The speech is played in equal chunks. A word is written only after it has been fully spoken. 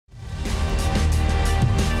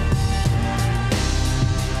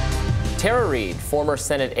Tara Reade, former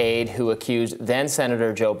Senate aide who accused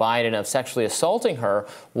then-Senator Joe Biden of sexually assaulting her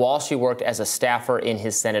while she worked as a staffer in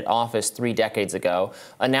his Senate office 3 decades ago,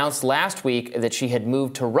 announced last week that she had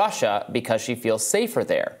moved to Russia because she feels safer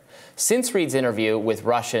there. Since Reade's interview with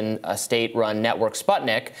Russian state-run network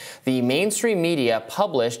Sputnik, the mainstream media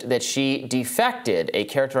published that she defected, a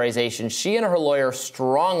characterization she and her lawyer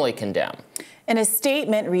strongly condemn. In a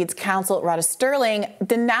statement, Reade's counsel, Radha Stirling,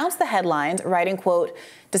 denounced the headlines, writing, quote,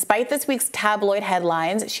 "Despite this week's tabloid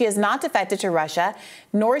headlines, she has not defected to Russia,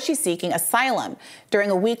 nor is she seeking asylum. During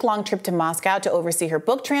a week-long trip to Moscow to oversee her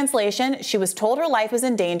book translation, she was told her life was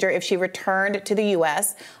in danger if she returned to the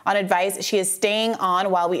U.S. on advice she is staying on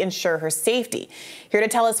while we ensure her safety." Here to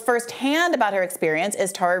tell us firsthand about her experience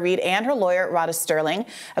is Tara Reade and her lawyer, Radha Stirling,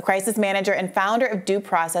 a crisis manager and founder of Due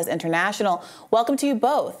Process International. Welcome to you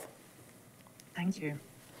both. Thank you.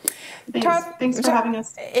 Thanks for having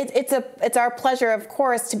us. It's our pleasure, of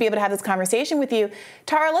course, to be able to have this conversation with you.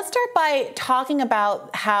 Tara, let's start by talking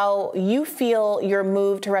about how you feel your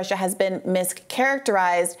move to Russia has been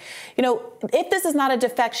mischaracterized. You know, if this is not a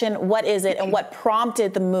defection, what is it, and what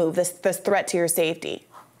prompted the move, this threat to your safety?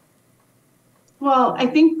 Well, I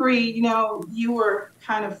think, Bree, you know, you were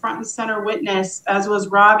kind of front and center witness, as was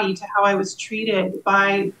Robbie, to how I was treated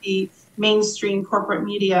by the mainstream corporate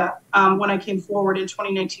media when I came forward in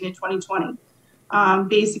 2019 and 2020.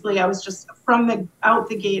 Basically, I was just out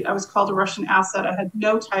the gate, I was called a Russian asset. I had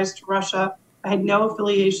no ties to Russia. I had no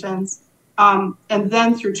affiliations. And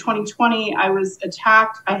then through 2020, I was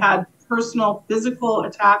attacked. I had personal physical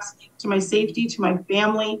attacks to my safety, to my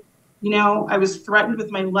family. You know, I was threatened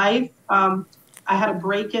with my life. I had a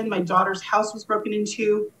break-in. My daughter's house was broken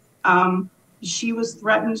into. She was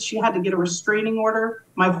threatened. She had to get a restraining order.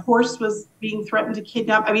 My horse was being threatened to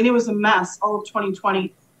kidnap. I mean, it was a mess all of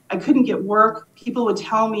 2020. I couldn't get work. People would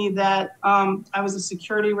tell me that I was a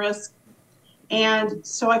security risk. And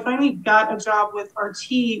so I finally got a job with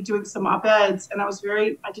RT doing some op-eds, and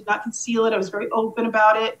I did not conceal it. I was very open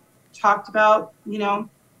about it, talked about, you know,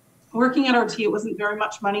 working at RT. It wasn't very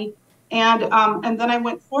much money. And then I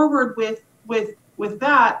went forward with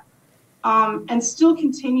that. And still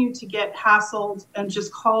continue to get hassled and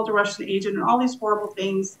just called a Russian agent and all these horrible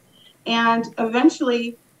things. And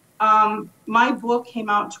eventually, my book came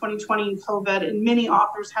out in 2020 in COVID, and many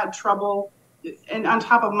authors had trouble. And on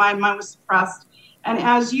top of mine was suppressed. And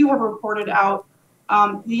as you have reported out,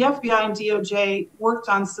 the FBI and DOJ worked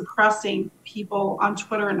on suppressing people on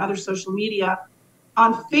Twitter and other social media.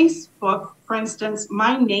 On Facebook, for instance,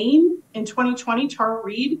 my name in 2020, Tara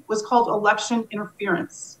Reade, was called election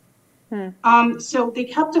interference. So they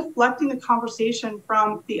kept deflecting the conversation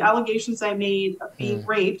from the allegations I made of being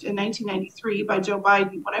raped in 1993 by Joe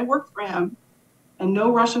Biden when I worked for him, and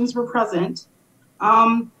no Russians were present.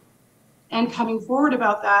 And coming forward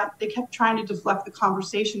about that, they kept trying to deflect the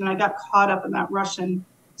conversation, and I got caught up in that Russian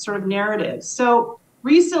sort of narrative. So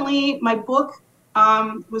recently, my book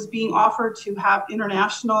was being offered to have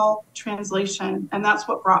international translation, and that's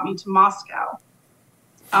what brought me to Moscow.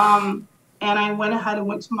 And I went ahead and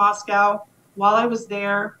went to Moscow. While I was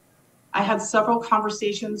there, I had several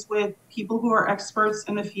conversations with people who are experts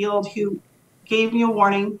in the field who gave me a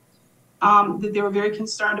warning that they were very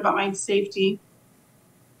concerned about my safety.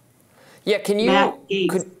 Yeah,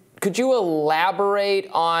 could you elaborate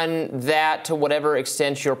on that to whatever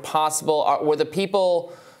extent you're possible? Were the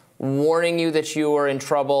people warning you that you were in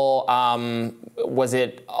trouble? Was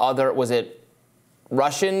it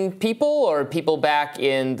Russian people or people back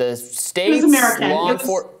in the States? It was American.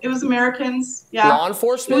 It was Americans, yeah. Law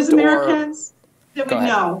enforcement? It was Americans that would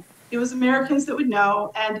know. It was Americans that would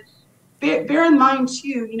know. And bear in mind, too,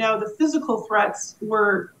 you know, the physical threats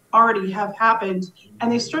already have happened, and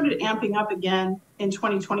they started amping up again in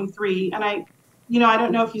 2023. And I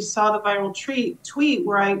don't know if you saw the viral tweet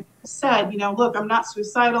where I said, you know, look, I'm not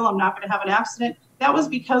suicidal. I'm not going to have an accident. That was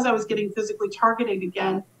because I was getting physically targeted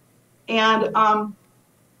again. And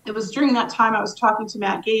it was during that time I was talking to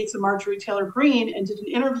Matt Gaetz and Marjorie Taylor Greene and did an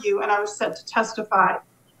interview, and I was set to testify.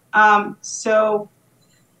 So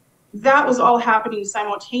that was all happening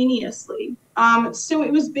simultaneously. So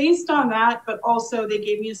it was based on that, but also they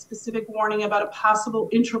gave me a specific warning about a possible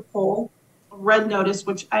Interpol red notice,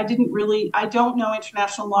 which I don't know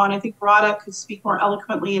international law, and I think Radha could speak more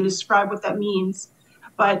eloquently and describe what that means.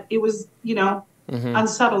 But it was, you know,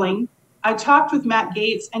 unsettling. I talked with Matt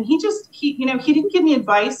Gaetz, and he didn't give me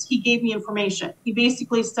advice. He gave me information. He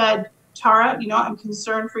basically said, Tara, you know, I'm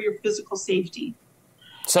concerned for your physical safety.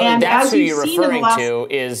 So and that's who you're referring to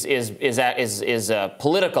is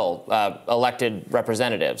political elected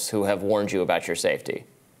representatives who have warned you about your safety.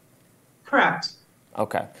 Correct.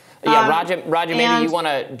 Okay. Yeah, Radha, maybe you want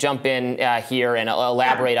to jump in here and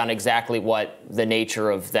elaborate on exactly what the nature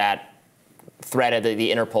of that threat of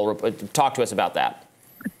the Interpol report. Talk to us about that.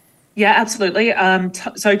 Yeah, absolutely.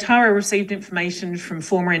 So Tara received information from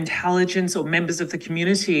former intelligence or members of the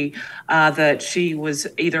community that she was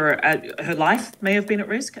either her life may have been at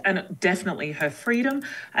risk and definitely her freedom,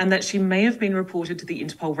 and that she may have been reported to the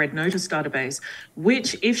Interpol Red Notice database,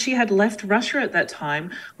 which, if she had left Russia at that time,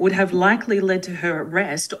 would have likely led to her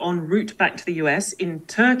arrest en route back to the US in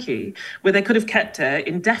Turkey, where they could have kept her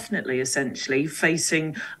indefinitely, essentially,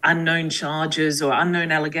 facing unknown charges or unknown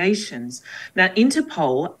allegations. Now,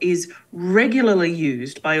 Interpol is regularly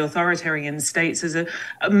used by authoritarian states as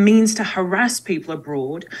a means to harass people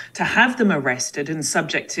abroad, to have them arrested and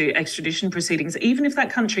subject to extradition proceedings, even if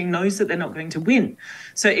that country knows that they're not going to win.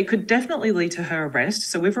 So it could definitely lead to her arrest.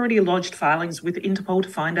 So we've already lodged filings with Interpol to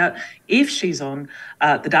find out if she's on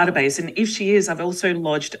the database. And if she is, I've also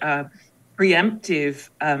lodged preemptive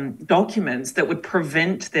documents that would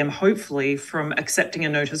prevent them, hopefully, from accepting a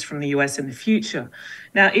notice from the US in the future.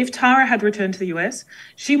 Now, if Tara had returned to the US,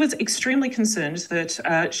 she was extremely concerned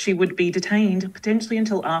that she would be detained potentially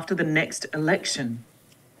until after the next election.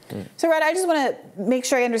 So, Radha, I just want to make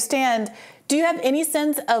sure I understand. Do you have any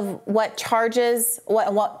sense of what charges,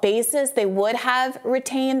 what basis they would have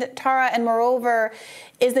retained Tara? And moreover,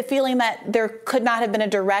 is the feeling that there could not have been a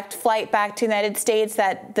direct flight back to the United States,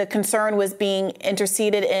 that the concern was being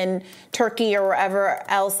interceded in Turkey or wherever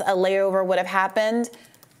else a layover would have happened?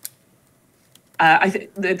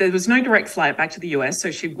 There was no direct flight back to the US, so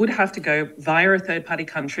she would have to go via a third-party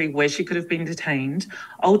country where she could have been detained.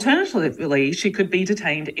 Alternatively, she could be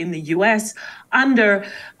detained in the US under,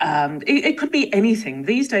 it could be anything.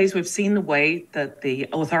 These days, we've seen the way that the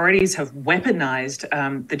authorities have weaponized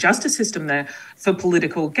the justice system there for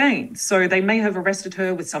political gain. So they may have arrested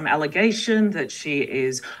her with some allegation that she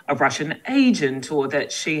is a Russian agent, or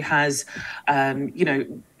that she has,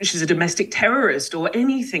 she's a domestic terrorist or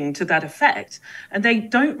anything to that effect. And they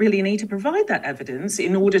don't really need to provide that evidence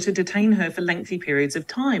in order to detain her for lengthy periods of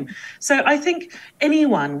time. So I think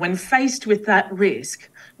anyone, when faced with that risk,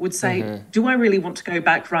 would say, do I really want to go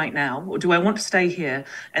back right now? Or do I want to stay here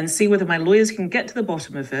and see whether my lawyers can get to the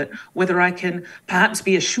bottom of it, whether I can perhaps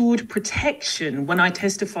be assured protection when I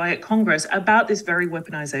testify at Congress about this very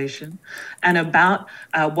weaponization and about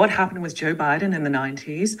what happened with Joe Biden in the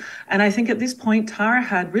 90s. And I think at this point, Tara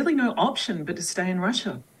had really no option but to stay in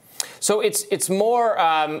Russia. So it's more,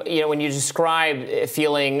 when you describe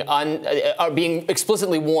feeling being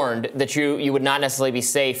explicitly warned that you would not necessarily be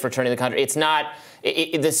safe returning to the country. It's not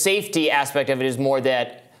the safety aspect of it is more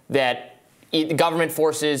that government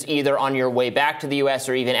forces, either on your way back to the U.S.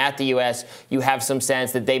 or even at the U.S., you have some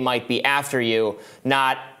sense that they might be after you,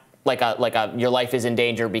 not like your life is in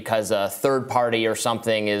danger because a third party or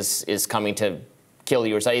something is coming to kill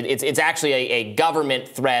you or something. It's actually a government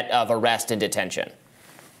threat of arrest and detention.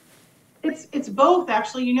 It's both,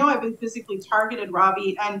 actually. I've been physically targeted,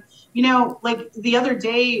 Robbie. And, like the other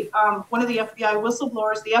day, one of the FBI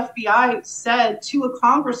whistleblowers, the FBI said to a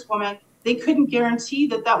congresswoman, they couldn't guarantee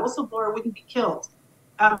that whistleblower wouldn't be killed.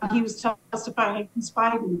 He was testifying against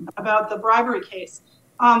Biden about the bribery case.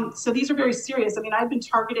 So these are very serious. I mean, I've been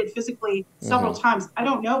targeted physically several times. I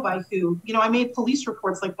don't know by who. I made police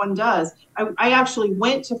reports like one does. I actually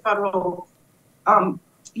went to federal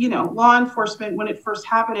law enforcement when it first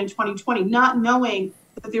happened in 2020, not knowing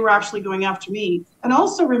that they were actually going after me. And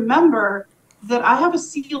also remember that I have a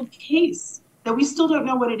sealed case that we still don't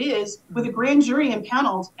know what it is, with a grand jury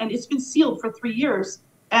impaneled, and it's been sealed for 3 years,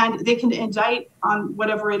 and they can indict on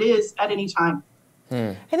whatever it is at any time.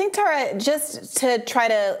 I think, Tara, just to try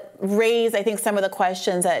to raise, I think, some of the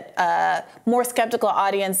questions that more skeptical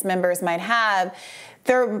audience members might have,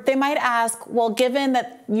 they might ask, well, given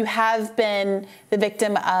that you have been the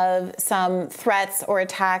victim of some threats or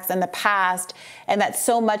attacks in the past, and that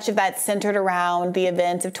so much of that centered around the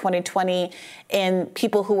events of 2020 and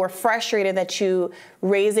people who were frustrated that you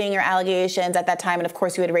raising your allegations at that time, and of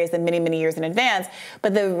course you had raised them many, many years in advance,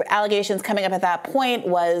 but the allegations coming up at that point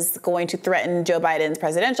was going to threaten Joe Biden's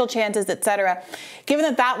presidential chances, et cetera. Given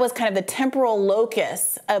that that was kind of the temporal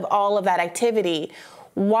locus of all of that activity,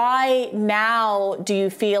 why now do you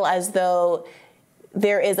feel as though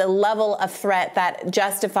there is a level of threat that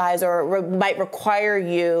justifies or might require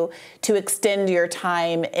you to extend your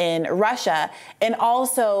time in Russia? And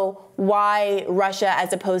also, why Russia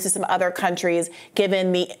as opposed to some other countries,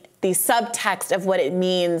 given the subtext of what it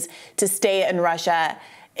means to stay in Russia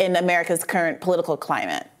in America's current political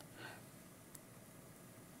climate?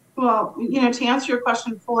 Well, to answer your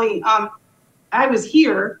question fully, I was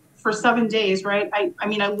here for 7 days, right? I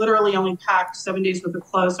mean, I literally only packed 7 days worth of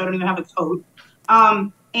clothes, so I don't even have a coat.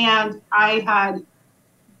 And I had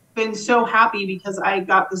been so happy because I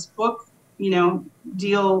got this book,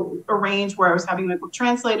 deal arranged where I was having my book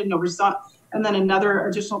translated, and then another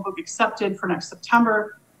additional book accepted for next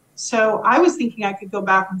September. So I was thinking I could go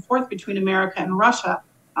back and forth between America and Russia.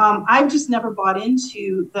 I've just never bought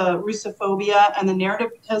into the Russophobia and the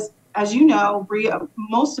narrative because, as you know,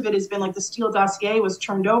 most of it has been like the Steele dossier was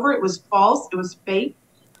turned over. It was false. It was fake.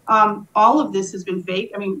 All of this has been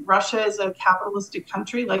fake. I mean, Russia is a capitalistic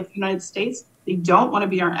country like the United States. They don't want to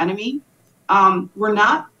be our enemy. We're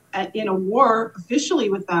not in a war officially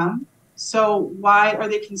with them. So why are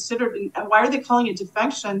they calling it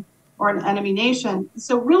defection or an enemy nation?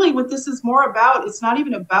 So really what this is more about, it's not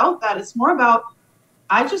even about that. It's more about,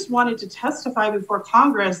 I just wanted to testify before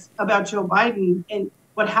Congress about Joe Biden and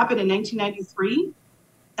what happened in 1993.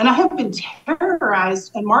 And I have been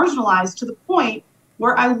terrorized and marginalized to the point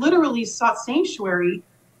where I literally sought sanctuary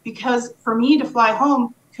because for me to fly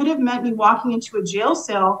home could have meant me walking into a jail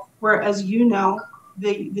cell where, as you know,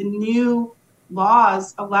 the new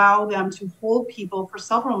laws allow them to hold people for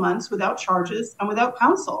several months without charges and without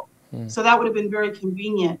counsel. So that would have been very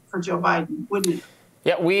convenient for Joe Biden, wouldn't it?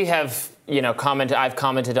 Yeah, we have, I've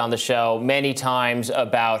commented on the show many times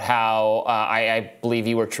about how I believe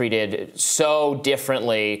you were treated so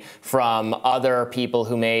differently from other people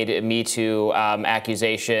who made Me Too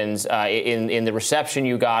accusations in the reception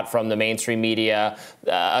you got from the mainstream media,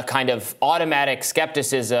 a kind of automatic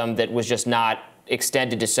skepticism that was just not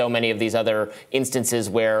extended to so many of these other instances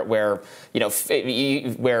where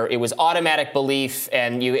it was automatic belief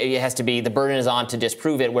and it has to be, the burden is on to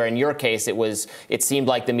disprove it, where in your case it seemed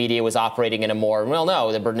like the media was operating in a more, well,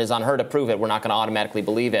 no, the burden is on her to prove it, we're not going to automatically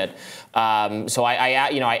believe it. So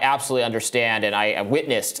I absolutely understand, and I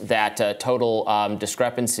witnessed that total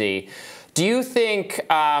discrepancy. Do you think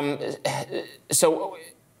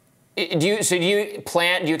do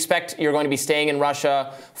you expect you're going to be staying in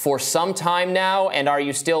Russia for some time now? And are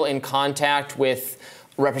you still in contact with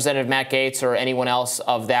Representative Matt Gaetz or anyone else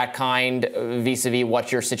of that kind vis-a-vis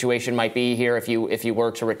what your situation might be here if you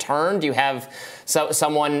were to return? Do you have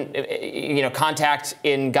someone, contact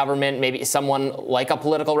in government, maybe someone like a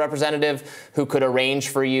political representative who could arrange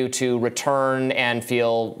for you to return and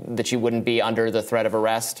feel that you wouldn't be under the threat of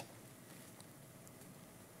arrest?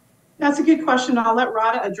 That's a good question. I'll let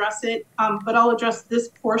Radha address it, but I'll address this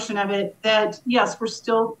portion of it that, yes, we're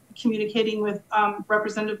still communicating with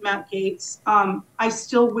Representative Matt Gaetz. I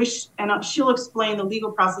still wish, and she'll explain the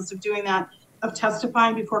legal process of doing that, of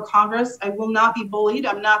testifying before Congress. I will not be bullied.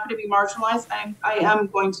 I'm not going to be marginalized. I am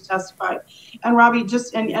going to testify. And Robbie,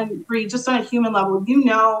 and Bree, just on a human level,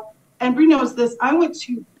 and Bree knows this, I went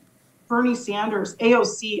to Bernie Sanders,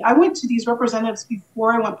 AOC. I went to these representatives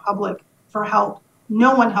before I went public for help.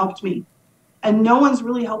 No one helped me, and no one's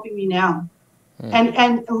really helping me now.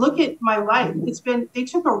 And look at my life. They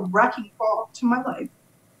took a wrecking ball to my life,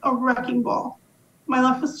 a wrecking ball. My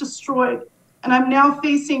life was destroyed, and I'm now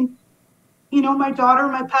facing, my daughter,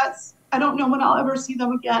 my pets. I don't know when I'll ever see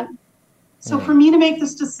them again. So for me to make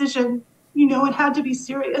this decision, it had to be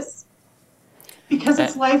serious because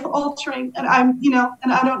it's life altering, and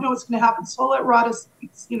and I don't know what's going to happen. So I'll let Radha,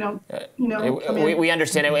 come in. We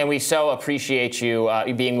understand it, and we so appreciate you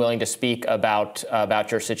being willing to speak about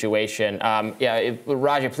your situation.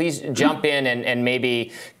 Radha, please jump in and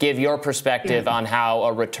maybe give your perspective on how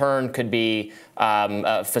a return could be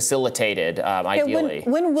facilitated, ideally.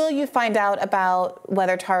 When will you find out about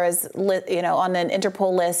whether Tara's, on an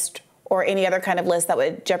Interpol list or any other kind of list that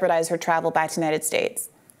would jeopardize her travel back to the United States?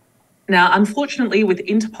 Now, unfortunately, with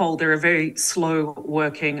Interpol, they're a very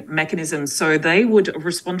slow-working mechanism, so they would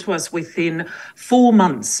respond to us within 4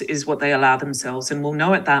 months is what they allow themselves, and we'll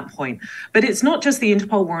know at that point. But it's not just the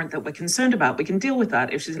Interpol warrant that we're concerned about. We can deal with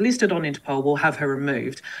that. If she's listed on Interpol, we'll have her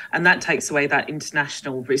removed, and that takes away that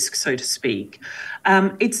international risk, so to speak.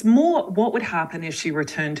 It's more what would happen if she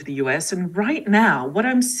returned to the US, and right now, what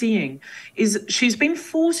I'm seeing is she's been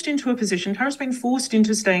forced into a position. Tara's been forced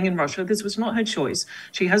into staying in Russia. This was not her choice.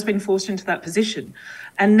 She has been forced into that position.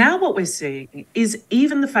 And now what we're seeing is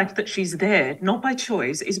even the fact that she's there, not by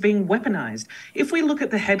choice, is being weaponized. If we look at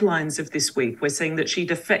the headlines of this week, we're seeing that she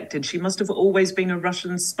defected. She must have always been a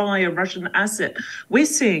Russian spy, a Russian asset. We're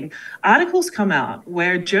seeing articles come out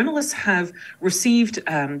where journalists have received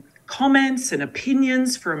comments and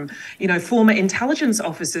opinions from, former intelligence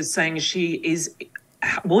officers saying she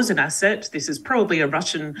was an asset. This is probably a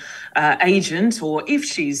Russian agent, or if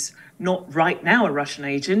she's not right now a Russian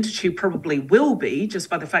agent, she probably will be, just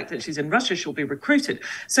by the fact that she's in Russia, she'll be recruited.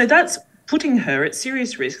 So that's putting her at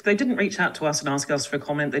serious risk. They didn't reach out to us and ask us for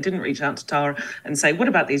comment. They didn't reach out to Tara and say, what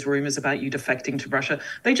about these rumors about you defecting to Russia?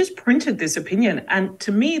 They just printed this opinion. And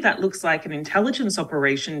to me, that looks like an intelligence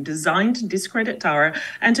operation designed to discredit Tara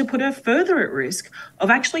and to put her further at risk of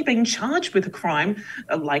actually being charged with a crime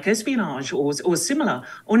like espionage or similar.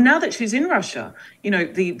 Or now that she's in Russia, you know,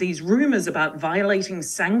 these rumors about violating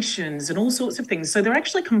sanctions and all sorts of things. So they're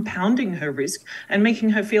actually compounding her risk and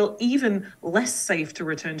making her feel even less safe to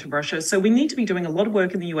return to Russia. So we need to be doing a lot of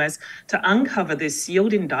work in the US to uncover this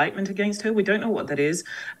sealed indictment against her. We don't know what that is.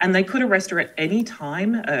 And they could arrest her at any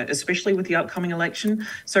time, especially with the upcoming election.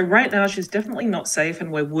 So right now, she's definitely not safe.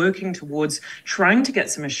 And we're working towards trying to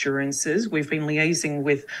get some assurances. We've been liaising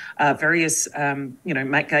with various,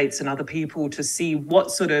 Matt Gaetz and other people to see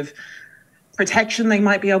what sort of protection they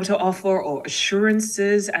might be able to offer or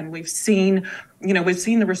assurances. And we've seen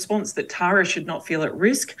the response that Tara should not feel at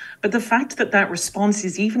risk. But the fact that that response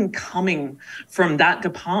is even coming from that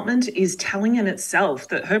department is telling in itself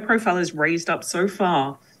that her profile is raised up so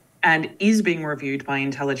far and is being reviewed by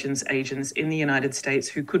intelligence agents in the United States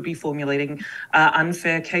who could be formulating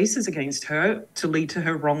unfair cases against her to lead to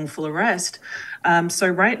her wrongful arrest. So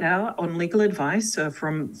right now, on legal advice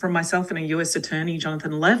from myself and a US attorney,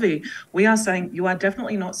 Jonathan Levy, we are saying you are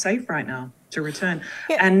definitely not safe right now to return.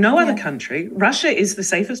 And no other country, Russia is the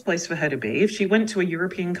safest place for her to be. If she went to a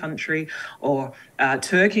European country or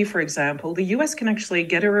Turkey, for example, the US can actually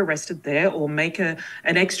get her arrested there or make an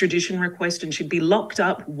extradition request, and she'd be locked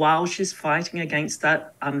up while she's fighting against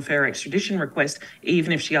that unfair extradition request,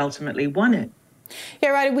 even if she ultimately won it. Yeah,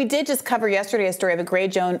 Radha, we did just cover yesterday a story of a gray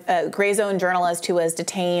zone journalist who was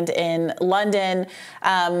detained in London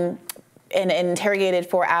and interrogated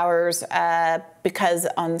for hours because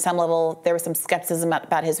on some level there was some skepticism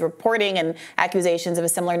about his reporting and accusations of a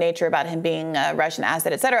similar nature about him being a Russian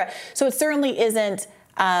asset, et cetera. So it certainly isn't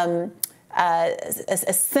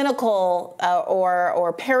a cynical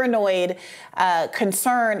or paranoid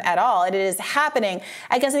concern at all. It is happening.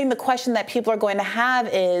 I guess I think the question that people are going to have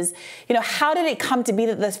is, how did it come to be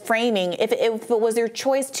that this framing, if it was your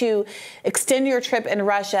choice to extend your trip in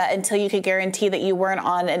Russia until you could guarantee that you weren't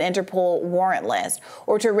on an Interpol warrant list,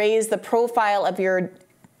 or to raise the profile of your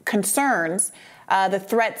concerns, the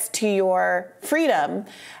threats to your freedom,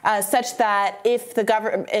 such that if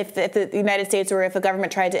the United States or if the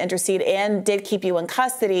government tried to intercede and did keep you in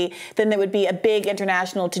custody, then there would be a big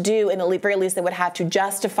international to-do, and at the very least they would have to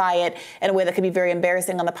justify it in a way that could be very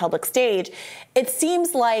embarrassing on the public stage. It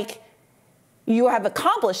seems like you have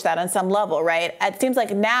accomplished that on some level, right? It seems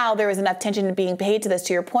like now there is enough attention being paid to this,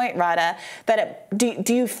 to your point, Radha, that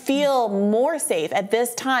do you feel more safe at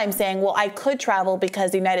this time saying, well, I could travel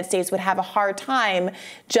because the United States would have a hard time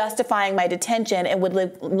justifying my detention and would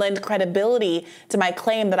lend credibility to my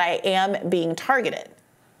claim that I am being targeted?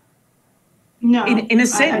 No, in a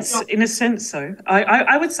sense, so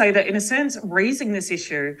I would say that in a sense, raising this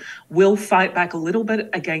issue will fight back a little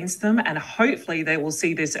bit against them, and hopefully they will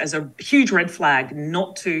see this as a huge red flag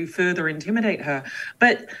not to further intimidate her.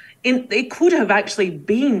 But it could have actually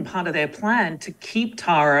been part of their plan to keep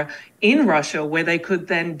Tara in Russia, where they could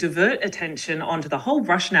then divert attention onto the whole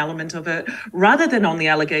Russian element of it rather than on the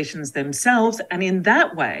allegations themselves. And in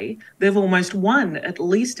that way, they've almost won, at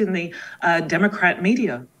least in the Democrat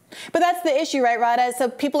media. But that's the issue, right, Radha? So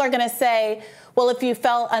people are going to say, well, if you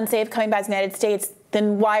felt unsafe coming back to the United States,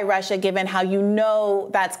 then why Russia, given how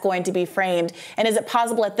that's going to be framed? And is it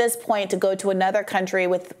possible at this point to go to another country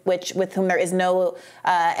with whom there is no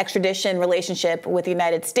extradition relationship with the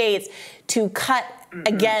United States to cut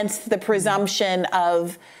against the presumption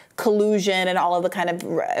of collusion and all of the kind of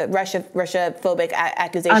Russia-phobic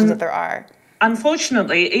accusations that there are?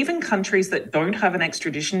 Unfortunately, even countries that don't have an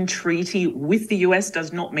extradition treaty with the US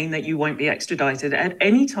does not mean that you won't be extradited. At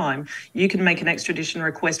any time, you can make an extradition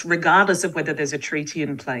request regardless of whether there's a treaty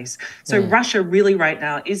in place. So Russia really right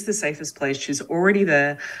now is the safest place. She's already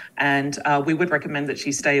there, and we would recommend that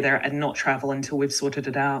she stay there and not travel until we've sorted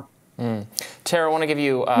it out. Tara, I want to give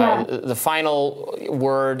you the final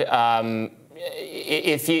word. The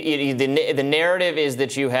narrative is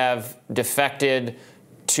that you have defected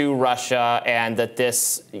to Russia, and that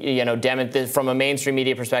this, from a mainstream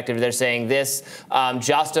media perspective, they're saying this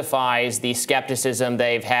justifies the skepticism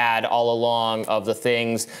they've had all along of the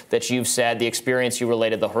things that you've said, the experience you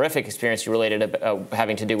related, the horrific experience you related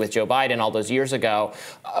having to do with Joe Biden all those years ago.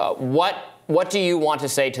 What do you want to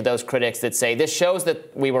say to those critics that say this shows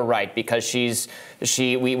that we were right because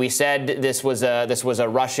we said this was a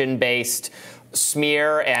Russian-based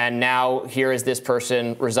smear, and now here is this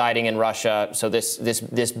person residing in Russia. So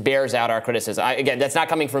this bears out our criticism. Again, that's not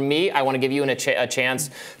coming from me. I want to give you a chance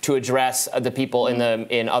to address the people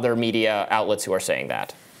in other media outlets who are saying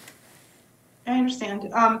that. I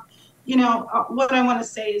understand. You know, what I want to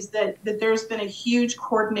say is that there's been a huge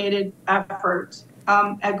coordinated effort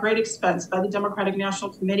at great expense by the Democratic National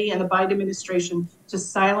Committee and the Biden administration to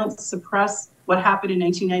silence, suppress what happened in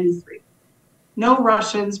 1993. No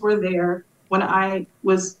Russians were there when I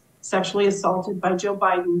was sexually assaulted by Joe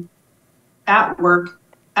Biden at work,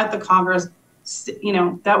 at the Congress. You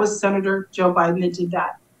know, that was Senator Joe Biden that did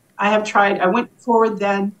that. I went forward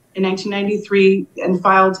then in 1993 and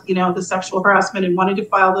filed, you know, the sexual harassment and wanted to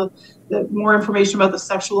file the more information about the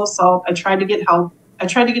sexual assault. I tried to get help. I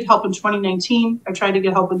tried to get help in 2019. I tried to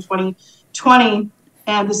get help in 2020,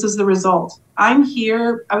 and this is the result. I'm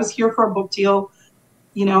here. I was here for a book deal.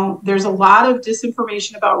 You know, there's a lot of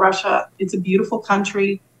disinformation about Russia. It's a beautiful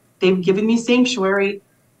country. They've given me sanctuary.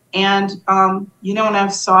 And, you know, and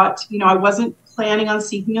I've sought, you know, I wasn't planning on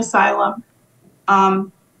seeking asylum,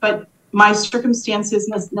 but my circumstances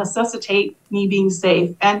necessitate me being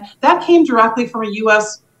safe. And that came directly from a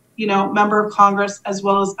U.S., you know, member of Congress, as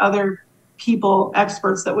well as other people,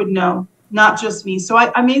 experts that would know, not just me. So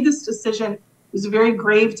I made this decision. It was a very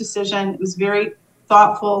grave decision. It was very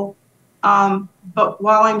thoughtful. But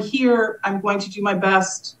while I'm here, I'm going to do my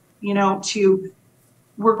best, you know,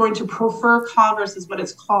 we're going to prefer Congress is what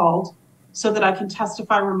it's called, so that I can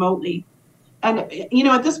testify remotely. And, you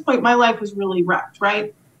know, at this point, my life was really wrecked,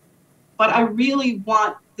 right? But I really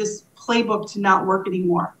want this playbook to not work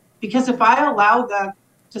anymore, because if I allow them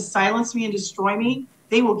to silence me and destroy me,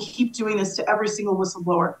 they will keep doing this to every single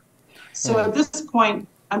whistleblower. So at this point,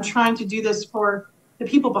 I'm trying to do this for the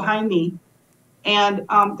people behind me and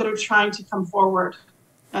that are trying to come forward.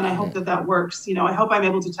 And I hope that works. You know, I hope I'm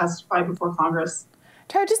able to testify before Congress.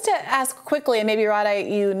 Tara, just to ask quickly, and maybe Radha,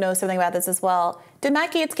 you know something about this as well. Did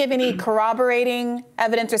Matt Gaetz give any corroborating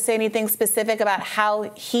evidence or say anything specific about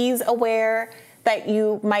how he's aware that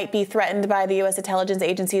you might be threatened by the U.S. intelligence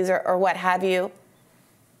agencies or what have you?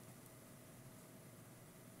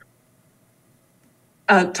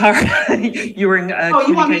 Tara, you were in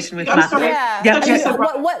communication with Matt. Yeah.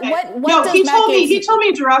 What he told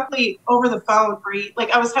me directly over the phone, Reade.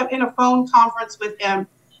 Like, I was in a phone conference with him,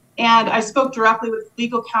 and I spoke directly with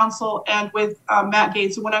legal counsel and with Matt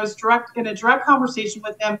Gaetz. And when I was in a direct conversation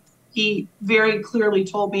with him, he very clearly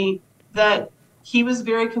told me that he was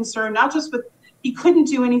very concerned, not just with, he couldn't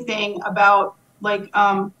do anything about like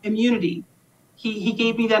immunity. He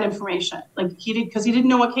gave me that information, like he did, because he didn't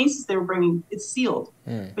know what cases they were bringing. It's sealed.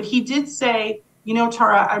 But he did say, you know,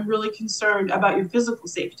 Tara, I'm really concerned about your physical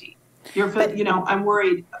safety. You know, I'm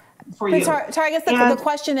worried for you. Tara, I guess the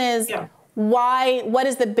question is, why? What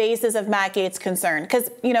is the basis of Matt Gaetz' concern? Because,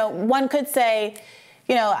 you know, one could say,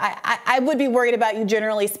 you know, I would be worried about you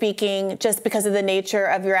generally speaking, just because of the nature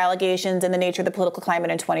of your allegations and the nature of the political climate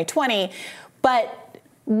in 2020. But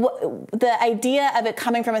the idea of it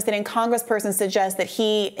coming from a sitting congressperson suggests that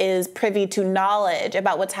he is privy to knowledge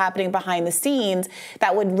about what's happening behind the scenes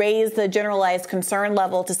that would raise the generalized concern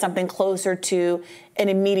level to something closer to an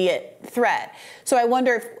immediate threat. So I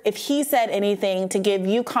wonder if he said anything to give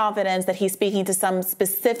you confidence that he's speaking to some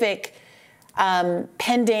specific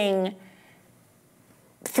pending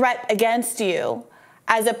threat against you,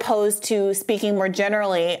 as opposed to speaking more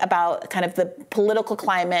generally about kind of the political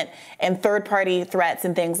climate and third-party threats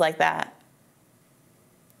and things like that?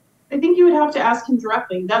 I think you would have to ask him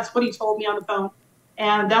directly. That's what he told me on the phone,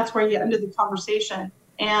 and that's where he ended the conversation.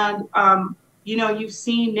 And, you know, you've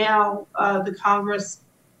seen now the Congress,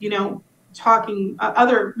 you know, talking,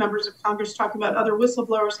 other members of Congress talking about other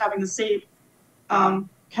whistleblowers having the same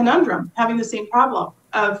conundrum, having the same problem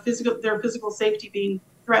of their physical safety being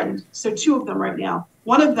threatened. So 2 of them right now.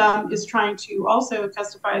 One of them is trying to also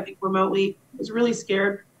testify, I think, remotely, is really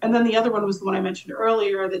scared. And then the other one was the one I mentioned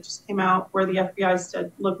earlier that just came out where the FBI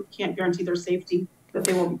said, look, we can't guarantee their safety, that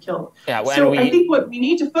they won't be killed. Yeah, so I think what we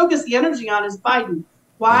need to focus the energy on is Biden.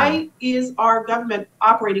 Why is our government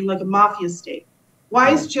operating like a mafia state? Why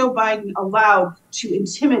is Joe Biden allowed to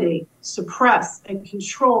intimidate, suppress, and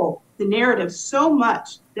control the narrative so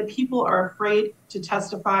much that people are afraid to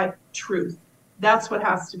testify truth? That's what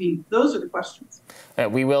has to be. Those are the questions.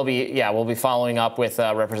 We'll be following up with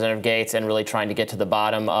Representative Gaetz and really trying to get to the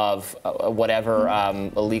bottom of whatever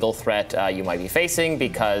illegal threat you might be facing,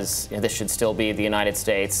 because this should still be the United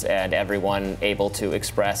States and everyone able to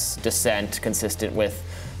express dissent consistent with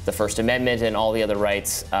the First Amendment and all the other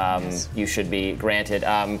rights you should be granted.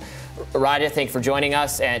 Radha, thank you for joining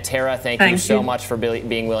us. And Tara, thank you so much for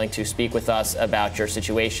being willing to speak with us about your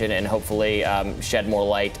situation and hopefully shed more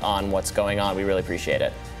light on what's going on. We really appreciate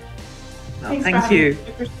it. Thank you.